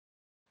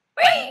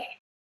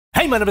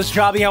Hey, my name is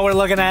Jobby, and we're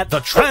looking at the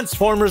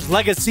Transformers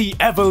Legacy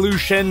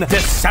Evolution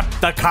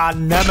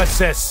Decepticon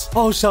Nemesis,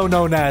 also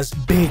known as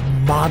Big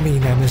Mommy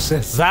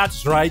Nemesis.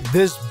 That's right,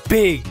 this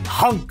big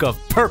hunk of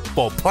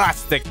purple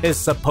plastic is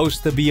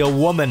supposed to be a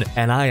woman,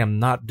 and I am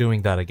not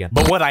doing that again.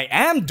 But what I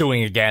am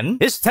doing again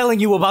is telling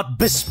you about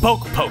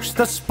Bespoke Post,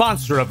 the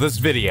sponsor of this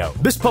video.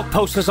 Bespoke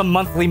Post is a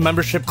monthly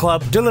membership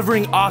club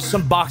delivering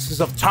awesome boxes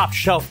of top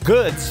shelf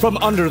goods from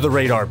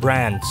under-the-radar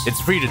brands.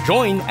 It's free to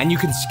join, and you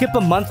can skip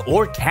a month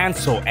or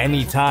cancel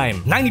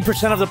anytime.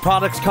 90% of the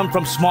products come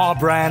from small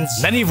brands,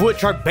 many of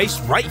which are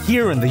based right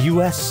here in the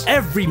US.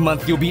 Every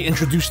month you'll be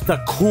introduced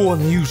to cool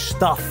new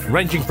stuff,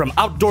 ranging from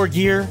outdoor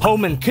gear,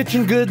 home and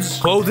kitchen goods,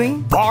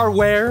 clothing,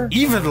 barware,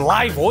 even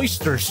live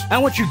oysters.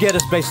 And what you get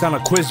is based on a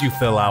quiz you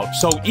fill out,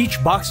 so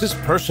each box is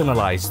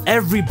personalized.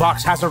 Every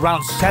box has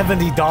around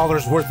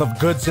 $70 worth of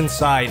goods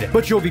inside,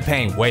 but you'll be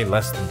paying way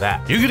less than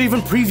that. You could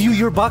even preview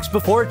your box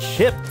before it's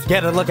shipped.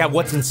 Get a look at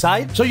what's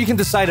inside, so you can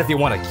decide if you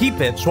want to keep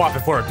it, swap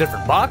it for a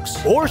different box,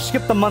 or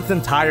skip the month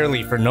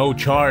entirely for no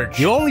charge.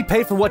 You only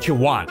pay for what you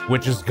want,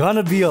 which is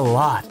gonna be a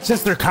lot,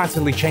 since they're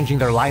constantly changing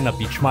their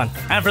lineup each month.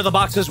 And for the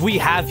boxes we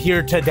have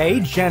here today,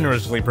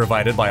 generously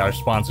provided by our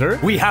sponsor,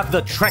 we have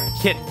the Trek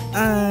Kit,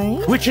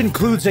 which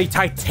includes a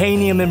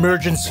titanium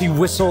emergency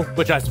whistle,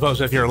 which I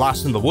suppose if you're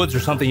lost in the woods or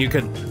something, you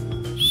could...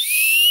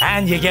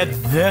 And you get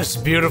this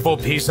beautiful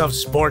piece of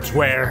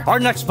sportswear. Our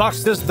next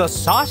box is the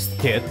Sauce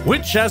Kit,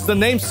 which, as the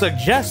name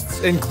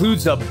suggests,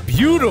 includes a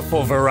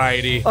beautiful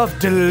variety of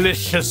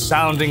delicious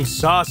sounding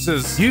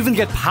sauces. You even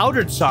get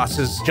powdered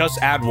sauces. Just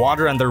add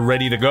water and they're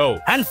ready to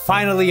go. And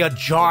finally, a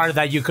jar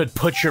that you could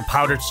put your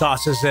powdered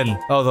sauces in,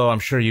 although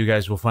I'm sure you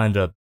guys will find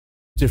a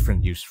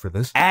different use for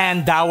this.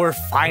 And our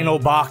final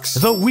box,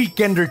 the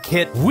Weekender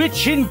Kit,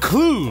 which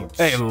includes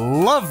a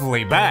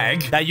lovely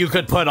bag that you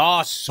could put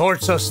all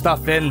sorts of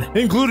stuff in,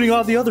 including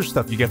all the other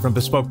stuff you get from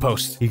Bespoke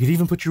Post. You could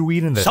even put your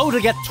weed in this. So to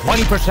get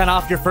 20%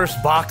 off your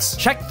first box,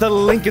 check the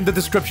link in the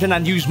description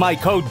and use my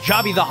code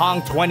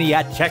JobbytheHong20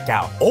 at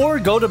checkout. Or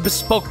go to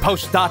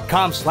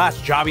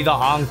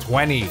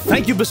bespokepost.com/JobbytheHong20.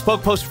 Thank you,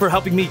 Bespoke Post, for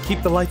helping me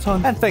keep the lights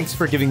on. And thanks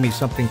for giving me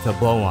something to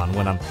blow on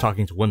when I'm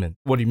talking to women.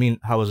 What do you mean,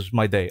 how was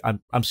my day?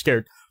 I'm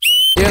scared.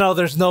 You know,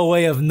 there's no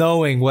way of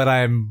knowing what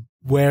I'm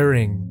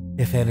wearing,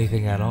 if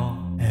anything at all.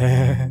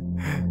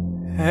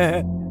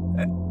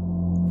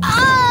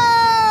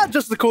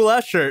 Just the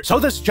cool-ass shirt. So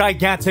this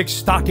gigantic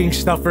stocking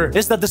stuffer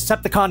is the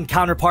Decepticon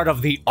counterpart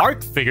of the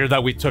ARC figure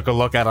that we took a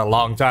look at a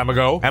long time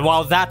ago. And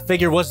while that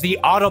figure was the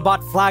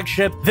Autobot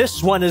flagship,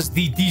 this one is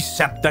the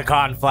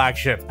Decepticon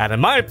flagship. And in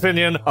my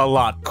opinion, a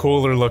lot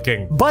cooler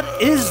looking. But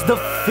is the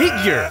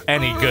figure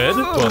any good?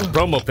 Well,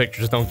 promo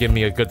pictures don't give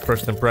me a good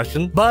first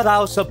impression, but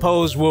I'll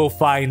suppose we'll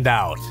find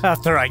out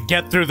after I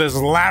get through this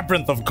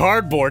labyrinth of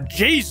cardboard.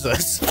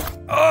 Jesus!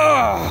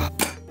 Ugh!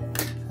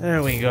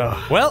 There we go.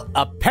 Well,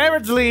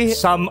 apparently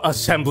some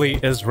assembly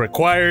is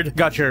required.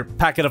 Got your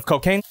packet of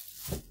cocaine?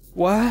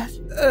 What?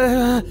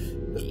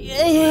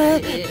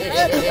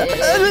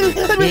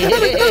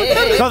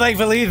 So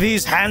thankfully,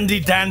 these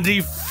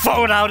handy-dandy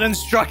phone-out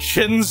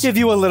instructions give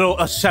you a little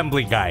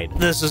assembly guide.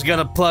 This is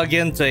gonna plug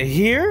into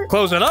here.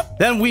 Close it up.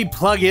 Then we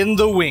plug in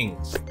the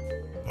wings.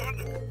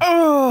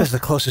 Oh, this is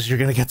the closest you're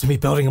gonna get to me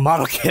building a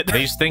model kit.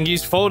 These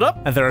thingies fold up,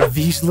 and there are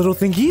these little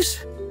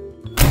thingies.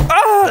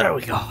 Ah, there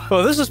we go.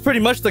 Well, this is pretty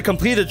much the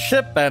completed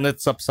ship, and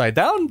it's upside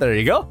down. There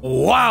you go.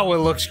 Wow, it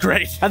looks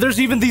great. And there's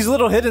even these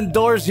little hidden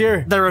doors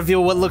here that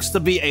reveal what looks to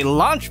be a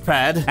launch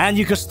pad, and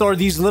you can store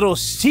these little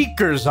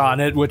seekers on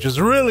it, which is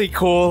really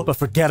cool. But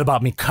forget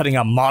about me cutting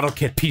out model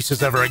kit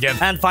pieces ever again.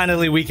 And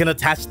finally, we can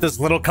attach this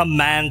little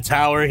command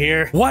tower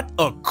here. What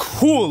a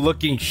cool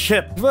looking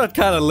ship, but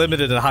kind of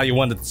limited in how you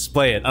want to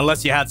display it,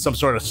 unless you had some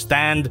sort of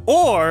stand.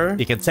 Or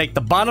you can take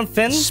the bottom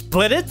fin,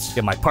 split it,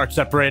 get my part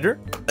separator,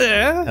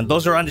 and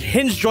those are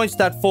hinge joints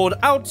that fold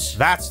out.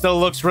 That still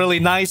looks really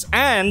nice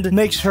and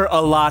makes her a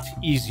lot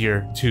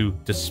easier to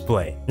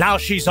display. Now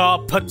she's all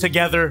put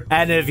together,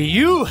 and if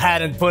you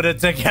hadn't put it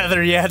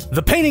together yet,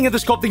 the painting and the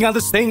sculpting on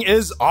this thing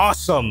is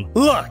awesome.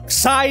 Look,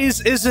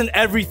 size isn't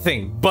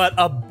everything, but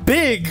a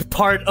big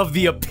part of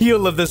the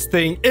appeal of this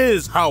thing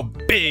is how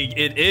big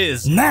it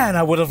is. Man,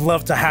 I would have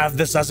loved to have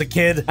this as a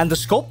kid. And the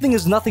sculpting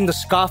is nothing to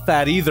scoff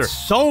at either.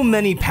 So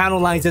many panel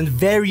lines and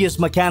various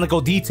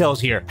mechanical details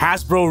here.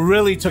 Hasbro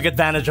really took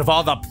advantage of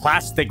all the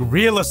plastic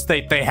real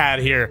estate they had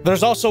here.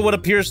 There's also what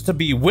appears to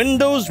be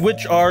windows,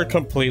 which are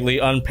completely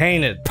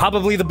unpainted.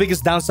 Probably the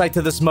biggest downside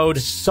to this mode,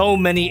 so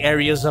many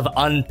areas of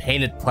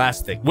unpainted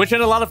plastic, which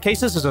in a lot of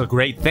cases is a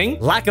great thing.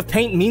 Lack of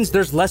paint means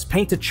there's less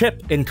paint to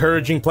chip,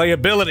 encouraging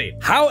playability.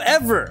 However,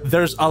 However,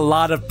 there's a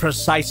lot of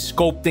precise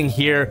sculpting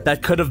here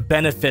that could have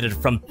benefited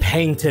from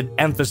painted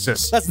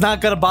emphasis. That's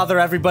not gonna bother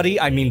everybody.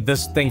 I mean,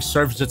 this thing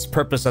serves its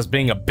purpose as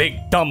being a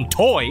big dumb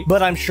toy,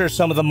 but I'm sure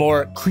some of the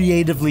more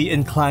creatively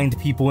inclined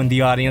people in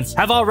the audience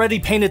have already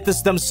painted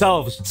this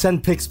themselves.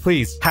 Send pics,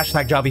 please.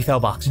 Hashtag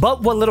JobbytheHong.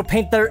 But what little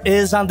paint there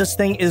is on this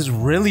thing is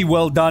really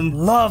well done.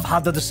 Love how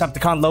the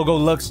Decepticon logo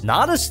looks.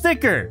 Not a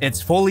sticker. It's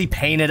fully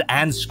painted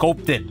and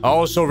sculpted. I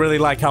also really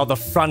like how the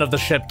front of the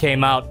ship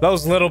came out.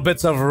 Those little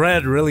bits of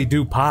red really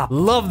do pop.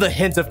 Love the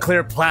hint of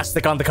clear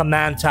plastic on the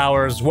command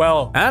tower as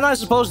well. And I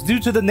suppose due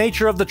to the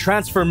nature of the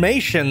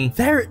transformation,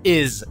 there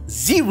is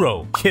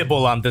zero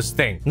kibble on this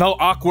thing. No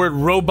awkward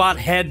robot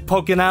head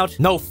poking out,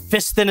 no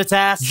fist in its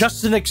ass,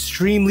 just an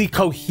extremely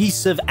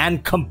cohesive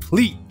and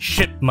complete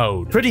ship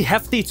mode. Pretty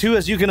hefty too,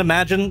 as you can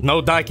imagine.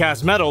 No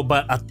die-cast metal,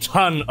 but a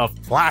ton of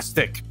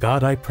plastic.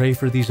 God, I pray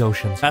for these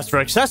oceans. As for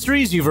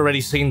accessories, you've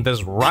already seen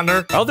this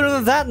runner. Other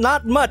than that,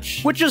 not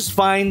much, which is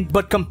fine,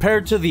 but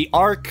compared to the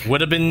Arc,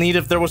 would have been neat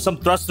if there was some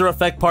thruster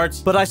effect parts,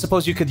 but I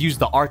suppose you could use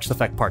the Arc's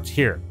effect parts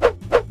here.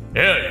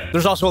 Yeah.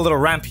 There's also a little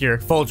ramp here,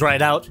 folds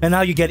right out, and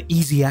now you get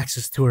easy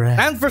access to her.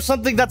 And for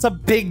something that's a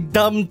big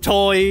dumb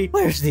toy,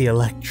 where's the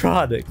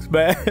electronics,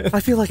 man?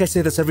 I feel like I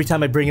say this every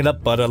time I bring it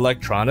up, but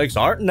electronics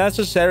aren't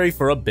necessary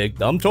for a big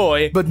dumb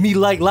toy. But me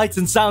like lights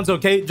and sounds,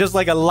 okay? Just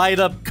like a light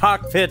up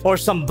cockpit or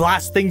some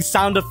blasting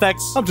sound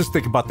effects. I'm just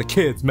thinking about the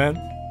kids,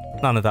 man.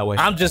 Not in it that way.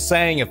 I'm just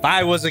saying, if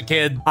I was a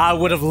kid, I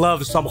would have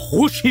loved some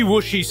whooshy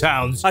whooshy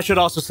sounds. I should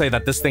also say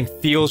that this thing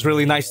feels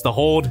really nice to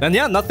hold. And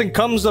yeah, nothing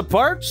comes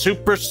apart.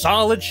 Super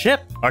solid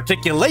ship.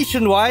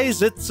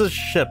 Articulation-wise, it's a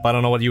ship. I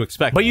don't know what you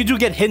expect. But you do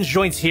get hinge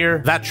joints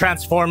here, that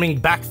transforming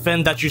back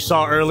fin that you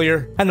saw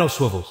earlier, and no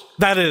swivels.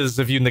 That is,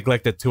 if you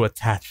neglected to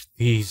attach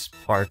these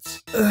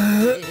parts. For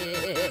the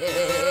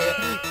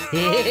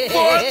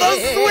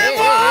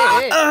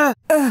swivel!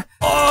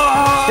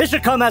 It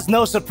should come as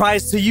no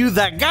surprise to you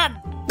that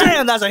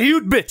damn, that's a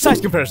huge bit.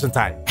 Size comparison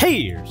time.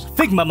 Here's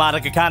Figma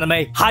Modic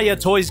Economy, Haya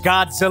Toys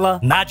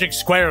Godzilla, Magic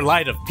Square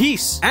Light of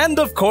Peace, and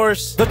of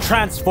course, the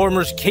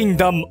Transformers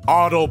Kingdom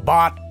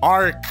Autobot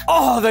Arc.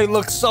 Oh, they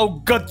look so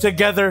good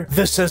together.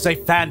 This is a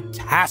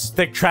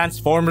fantastic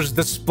Transformers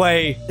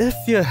display, if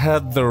you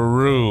had the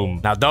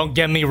room. Now, don't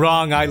get me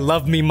wrong, I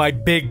love me my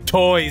big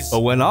toys, but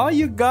when all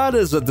you got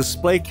is a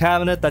display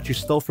cabinet that you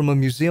stole from a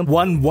museum,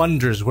 one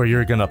wonders where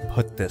you're gonna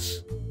put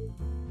this.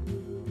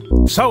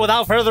 So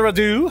without further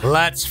ado,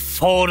 let's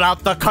fold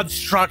out the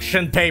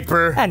construction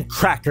paper and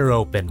crack her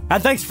open.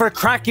 And thanks for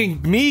cracking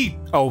me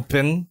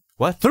open.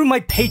 What? Through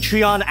my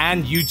Patreon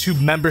and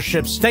YouTube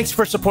memberships. Thanks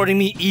for supporting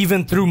me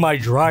even through my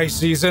dry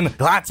season.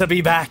 Glad to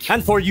be back.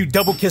 And for you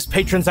Double Kiss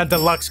patrons and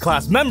Deluxe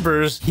Class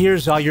members,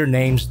 here's all your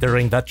names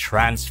during the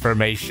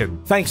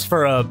transformation. Thanks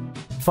for,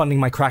 funding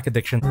my crack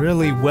addiction.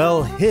 Really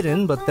well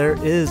hidden, but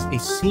there is a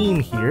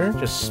seam here.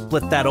 Just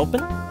split that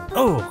open.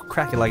 Oh,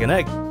 crack it like an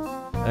egg.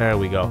 There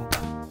we go.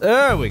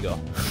 There we go.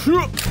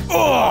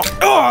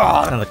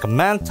 And the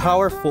command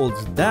tower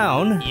folds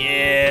down.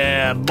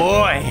 Yeah,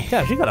 boy.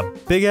 Yeah, she got a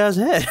big ass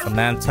head.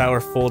 Command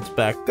tower folds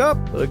back up.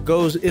 It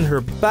goes in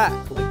her back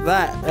like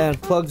that and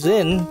plugs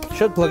in.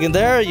 Should plug in.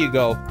 There you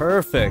go.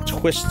 Perfect.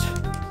 Twist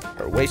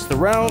her waist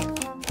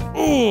around.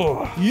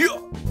 Ooh, yeah.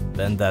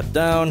 Bend that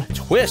down.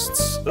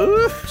 Twists.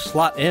 Ooh.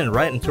 Slot in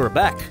right into her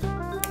back.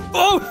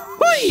 Oh,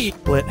 whee!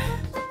 Split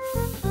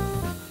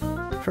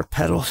her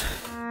pedals.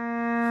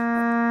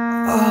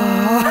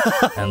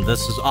 And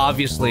this is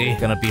obviously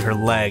gonna be her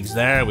legs.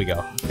 There we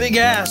go. Big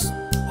ass.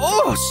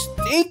 Oh,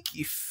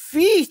 stinky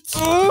feet.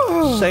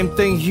 Oh. Same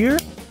thing here.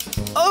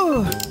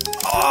 Oh.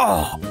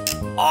 Oh.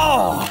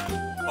 Oh.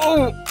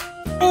 Oh.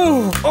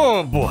 Oh.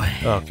 Oh boy.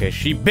 Okay,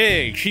 she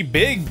big. She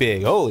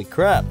big. Holy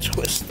crap.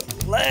 Twist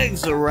the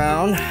legs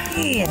around.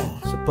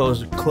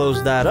 Suppose to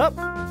close that up.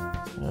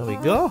 There we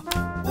go.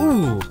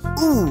 Ooh.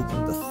 Ooh.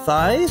 The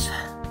thighs.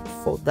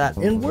 Fold that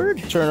inward.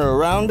 Turn her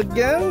around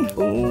again.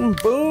 Boom,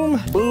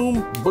 boom,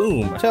 boom,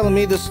 boom. Telling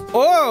me this.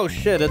 Oh,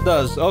 shit, it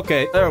does.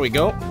 Okay, there we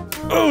go.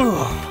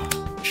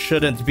 Ugh.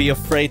 Shouldn't be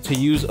afraid to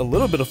use a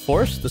little bit of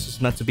force. This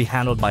is meant to be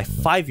handled by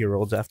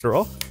 5-year-olds after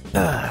all.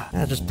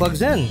 It just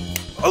plugs in.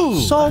 Oh,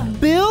 so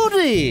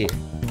buildy.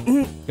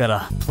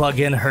 Gotta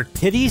plug in her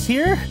titties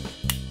here.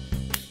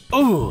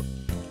 Ooh.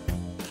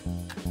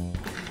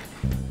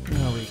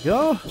 There we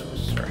go.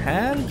 Her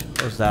hand,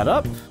 close that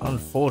up,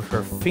 unfold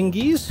her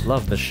fingies.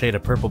 Love the shade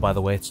of purple, by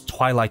the way. It's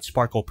Twilight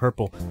Sparkle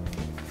Purple.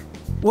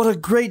 What a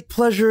great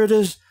pleasure it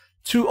is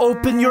to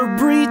open your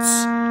breets.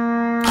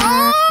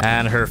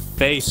 And her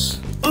face.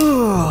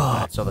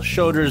 Ugh. So the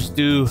shoulders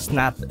do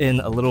snap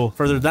in a little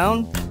further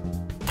down.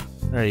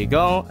 There you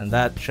go. And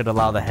that should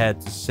allow the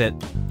head to sit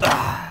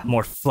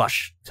more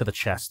flush to the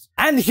chest.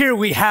 And here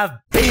we have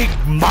Big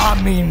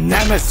Mommy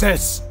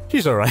Nemesis.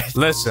 She's alright.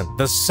 Listen,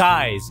 the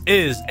size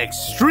is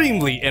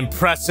extremely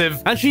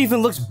impressive, and she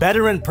even looks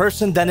better in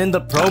person than in the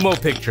promo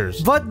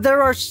pictures. But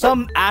there are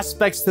some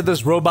aspects to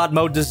this robot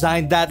mode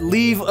design that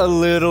leave a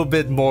little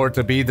bit more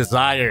to be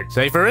desired.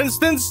 Say, for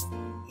instance,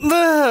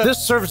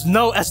 This serves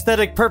no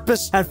aesthetic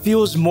purpose and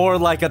feels more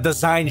like a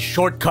design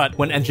shortcut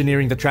when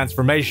engineering the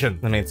transformation.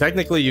 I mean,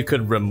 technically you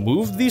could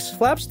remove these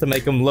flaps to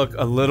make them look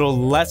a little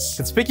less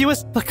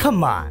conspicuous, but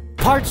come on.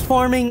 Parts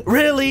forming?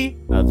 Really?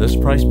 At this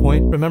price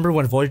point? Remember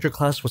when Voyager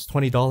class was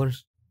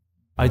 $20?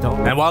 I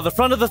don't. And while the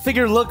front of the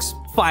figure looks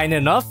fine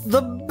enough,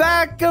 the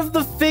back of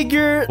the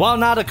figure, while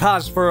not a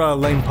cause for a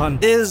lame pun,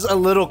 is a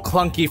little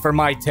clunky for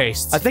my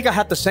taste. I think I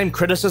had the same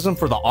criticism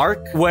for the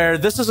Arc, where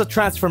this is a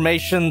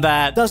transformation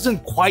that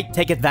doesn't quite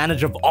take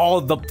advantage of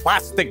all the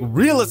plastic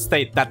real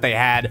estate that they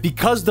had.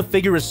 Because the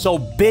figure is so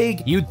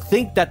big, you'd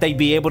think that they'd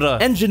be able to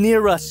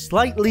engineer a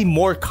slightly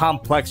more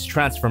complex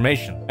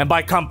transformation. And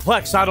by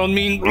complex, I don't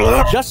mean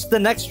just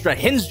an extra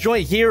hinge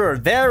joint here or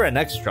there, an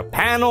extra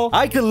panel.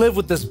 I could live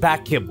with this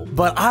back kibble,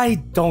 but I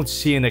don't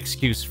see an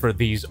excuse for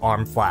these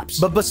arm flaps.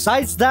 But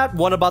besides that,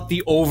 what about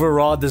the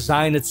overall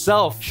design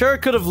itself? Sure, it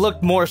could have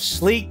looked more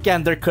sleek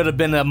and there could have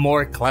been a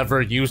more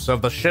clever use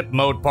of the ship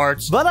mode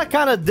parts, but I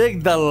kind of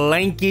dig the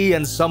lanky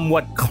and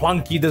somewhat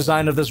clunky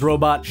design of this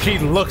robot. She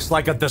looks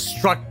like a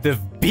destructive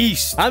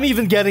beast. I'm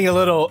even getting a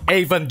little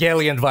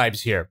Evangelion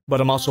vibes here, but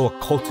I'm also a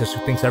cultist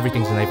who thinks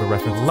everything's an Eva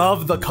reference.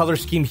 Love the color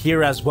scheme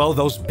here as well.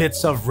 Those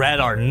bits of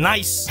red are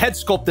nice. Head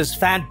sculpt is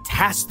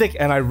fantastic,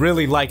 and I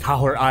really like how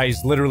her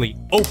eyes literally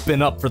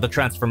open up for the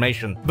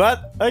transformation.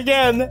 But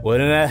again,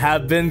 wouldn't it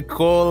have been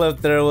cool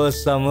if there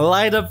was some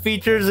light up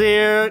features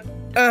here?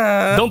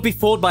 Don't be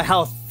fooled by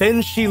how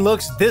thin she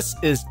looks. This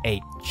is a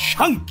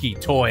chunky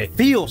toy.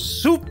 Feels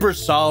super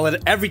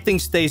solid, everything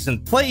stays in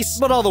place,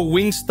 but all the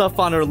wing stuff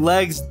on her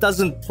legs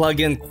doesn't plug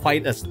in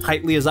quite as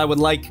tightly as I would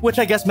like, which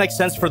I guess makes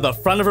sense for the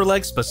front of her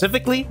legs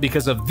specifically,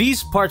 because if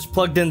these parts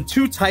plugged in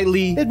too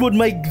tightly, it would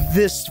make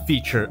this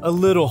feature a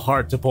little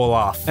hard to pull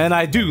off. And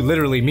I do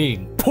literally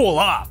mean pull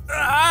off.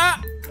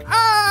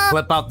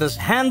 Flip out this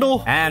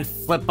handle and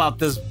flip out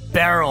this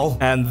barrel,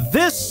 and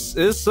this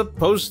is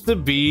supposed to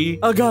be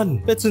a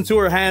gun. Fits into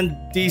her hand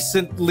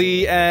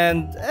decently,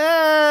 and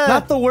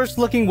not the worst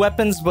looking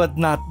weapons, but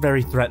not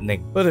very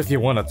threatening. But if you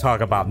want to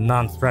talk about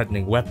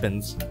non-threatening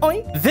weapons,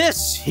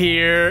 this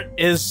here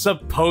is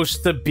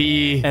supposed to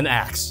be an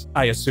axe,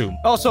 I assume.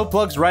 Also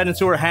plugs right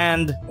into her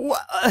hand.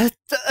 What?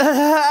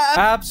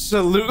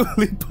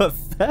 Absolutely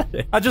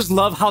pathetic. I just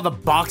love how the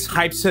box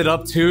hypes it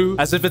up too,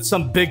 as if it's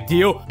some big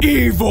deal.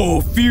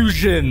 Evo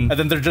Fusion! And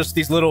then they're just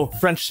these little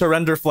French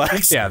surrender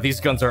flags. Yeah, these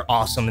guns are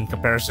awesome in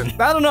comparison.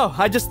 I don't know,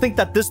 I just think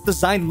that this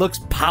design looks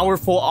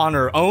powerful on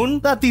her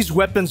own, that these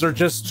weapons are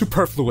just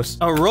superfluous.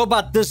 A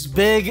robot this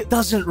big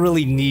doesn't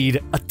really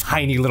need a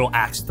tiny little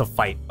axe to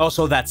fight.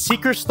 Also, that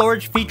seeker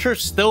storage feature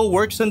still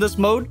works in this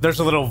mode. There's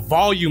a little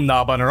volume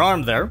knob on her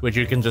arm there, which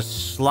you can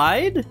just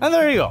slide, and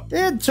there you go.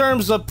 In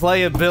terms of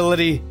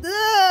playability,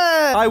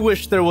 I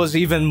wish there was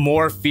even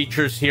more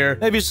features here.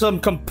 Maybe some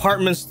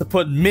compartments to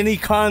put mini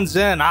cons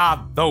in.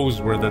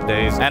 Those were the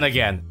days. And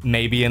again,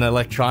 maybe an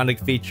electronic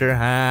feature.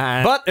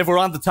 But if we're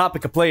on the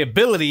topic of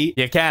playability,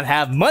 you can't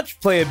have much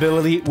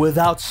playability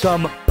without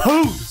some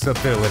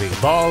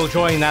posability. Ball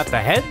joint at the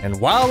head, and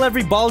while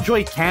every ball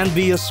joint can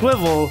be a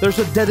swivel, there's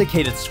a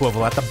dedicated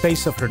swivel at the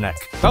base of her neck.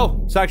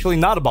 Oh, it's actually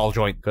not a ball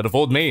joint. Could have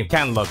fooled me.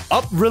 Can look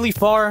up really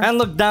far and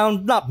look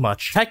down not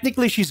much.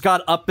 Technically, she's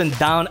got up and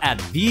down at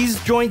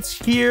these joints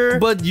here,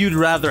 but you'd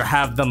rather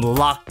have them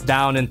locked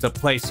down into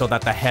place so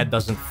that the head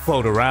doesn't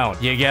float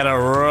around. You get a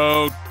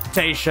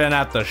rotation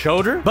at the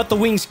shoulder, but the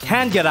wings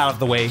can get out of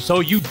the way,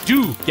 so you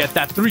do get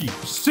that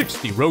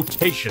 360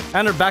 rotation.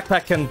 And her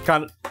backpack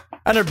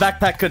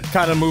could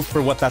kind of move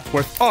for what that's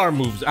worth. Arm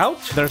moves out.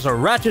 There's a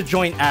ratchet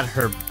joint at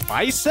her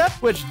bicep,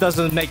 which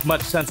doesn't make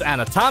much sense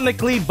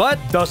anatomically, but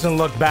doesn't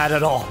look bad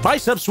at all.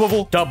 Bicep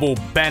swivel, double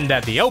bend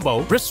at the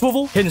elbow, wrist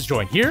swivel, hinge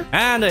joint here,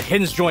 and a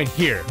hinge joint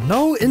here.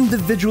 No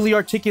individually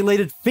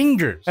articulated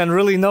fingers, and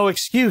really no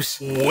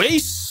excuse.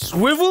 Waist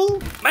swivel?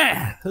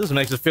 Man, this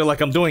makes it feel like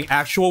I'm doing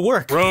actual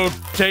work.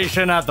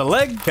 Rotation at the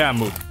leg, can't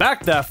move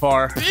back that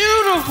far.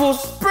 Beautiful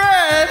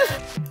spread!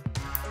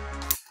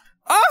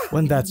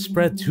 When that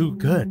spread too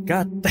good,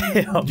 god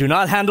damn. Do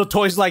not handle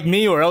toys like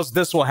me or else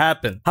this will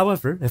happen.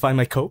 However, if I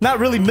may cope, not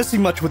really missing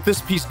much with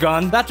this piece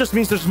gone. That just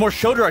means there's more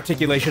shoulder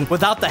articulation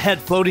without the head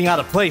floating out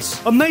of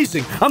place.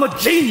 Amazing, I'm a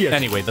genius.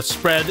 Anyway, the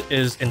spread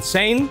is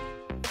insane.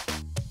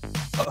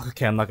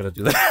 Okay, I'm not gonna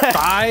do that.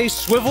 Thigh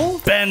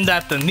swivel, bend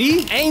at the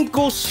knee,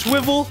 ankle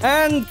swivel,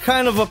 and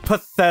kind of a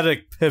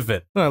pathetic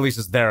pivot. Well, at least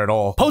it's there at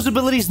all.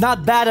 Posability's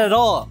not bad at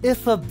all,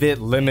 if a bit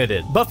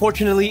limited. But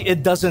fortunately,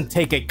 it doesn't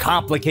take a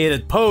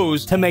complicated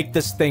pose to make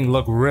this thing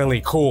look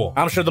really cool.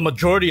 I'm sure the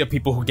majority of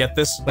people who get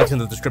this, links in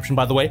the description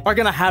by the way, are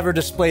gonna have her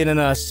displayed in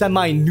a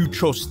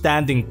semi-neutral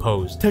standing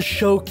pose to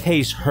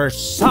showcase her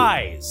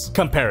size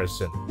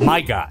comparison. My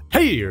god.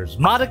 Here's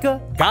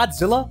Modica,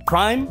 Godzilla,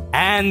 Prime,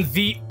 and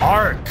the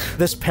Arc.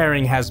 This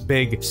pairing has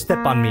big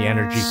step-on-me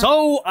energy.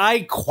 So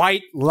I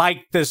quite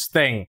like this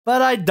thing,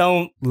 but I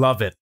don't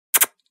love it.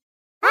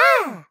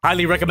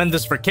 Highly recommend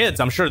this for kids.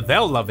 I'm sure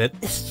they'll love it.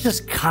 It's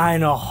just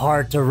kind of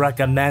hard to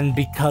recommend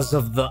because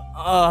of the...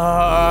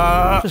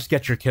 Just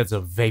get your kids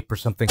a vape or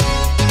something.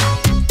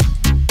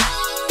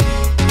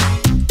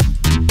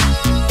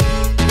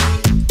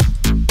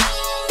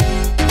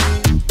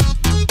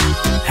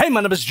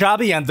 my name is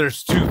Jobby, and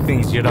there's 2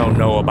 things you don't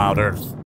know about Earth.